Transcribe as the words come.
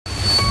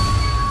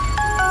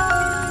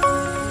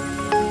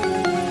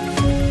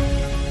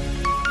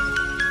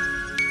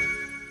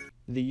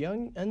The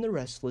Young and the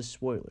Restless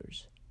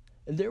spoilers.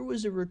 There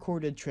was a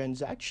recorded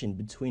transaction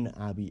between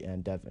Abby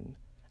and Devon.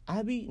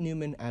 Abby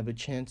Newman Abbott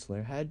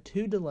Chancellor had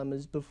two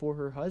dilemmas before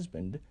her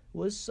husband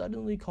was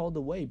suddenly called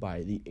away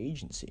by the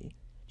agency.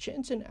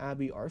 Chance and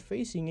Abby are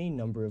facing a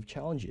number of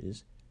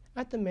challenges.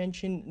 At the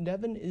mansion,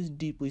 Devon is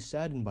deeply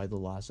saddened by the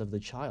loss of the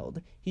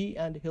child he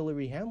and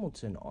Hillary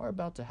Hamilton are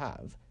about to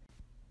have.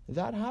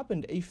 That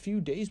happened a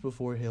few days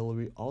before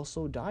Hillary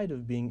also died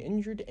of being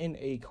injured in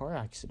a car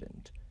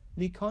accident.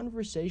 The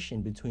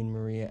conversation between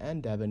Maria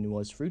and Devon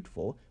was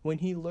fruitful when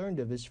he learned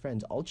of his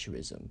friend's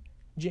altruism.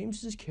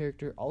 James's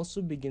character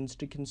also begins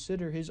to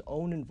consider his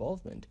own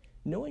involvement,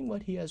 knowing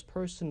what he has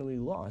personally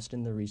lost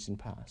in the recent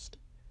past.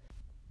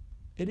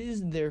 It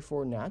is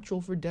therefore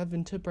natural for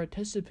Devon to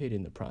participate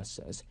in the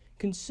process,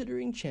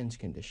 considering Chan's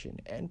condition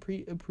and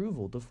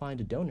pre-approval to find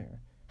a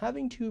donor.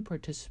 Having two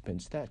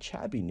participants that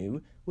Chabby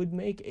knew would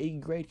make a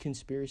great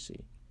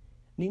conspiracy.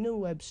 Nina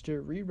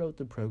Webster rewrote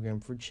the program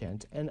for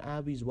Chance and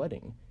Abby's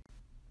wedding.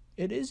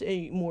 It is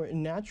a more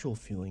natural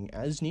feeling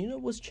as Nina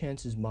was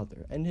Chance's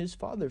mother and his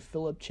father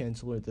Philip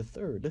Chancellor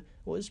III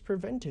was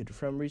prevented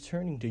from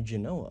returning to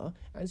Genoa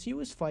as he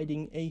was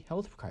fighting a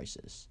health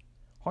crisis.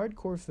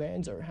 Hardcore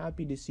fans are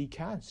happy to see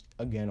Cass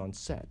again on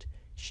set.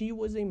 She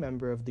was a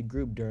member of the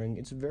group during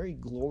its very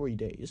glory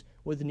days,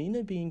 with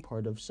Nina being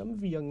part of some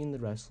of Young and the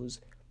Restless'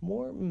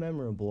 more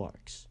memorable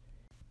arcs.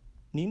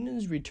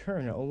 Nina's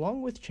return,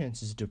 along with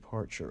Chance's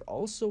departure,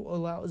 also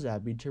allows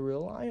Abby to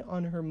rely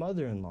on her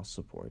mother-in-law's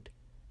support.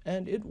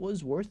 And it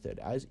was worth it,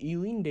 as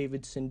Eileen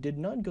Davidson did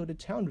not go to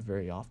town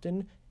very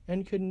often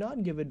and could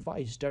not give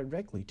advice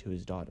directly to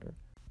his daughter.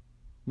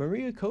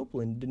 Maria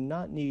Copeland did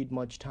not need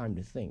much time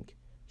to think.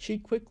 She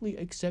quickly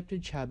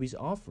accepted Chabby's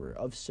offer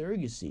of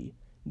surrogacy,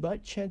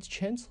 but Chance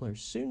Chancellor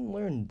soon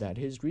learned that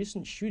his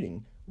recent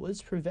shooting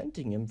was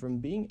preventing him from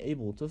being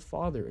able to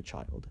father a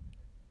child.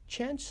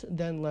 Chance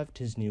then left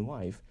his new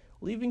wife,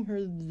 leaving her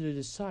to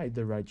decide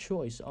the right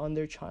choice on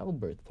their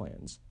childbirth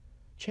plans.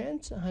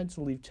 Chance had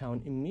to leave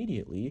town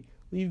immediately,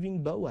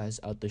 leaving Boaz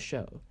out the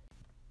show.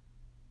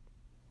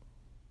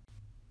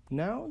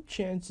 Now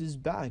Chance is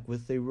back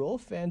with a role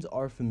fans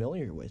are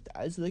familiar with,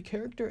 as the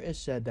character is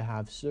said to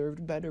have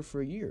served better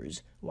for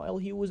years while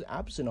he was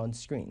absent on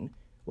screen.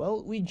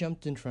 Well, we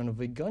jumped in front of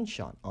a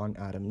gunshot on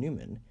Adam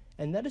Newman,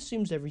 and that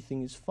assumes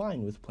everything is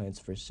fine with plans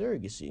for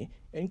surrogacy,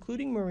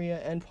 including Maria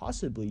and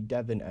possibly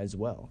Devon as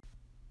well.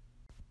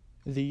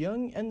 The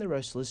Young and the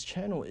Restless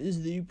channel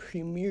is the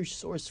premier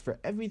source for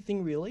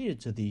everything related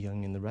to The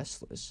Young and the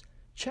Restless.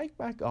 Check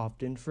back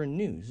often for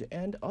news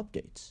and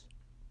updates.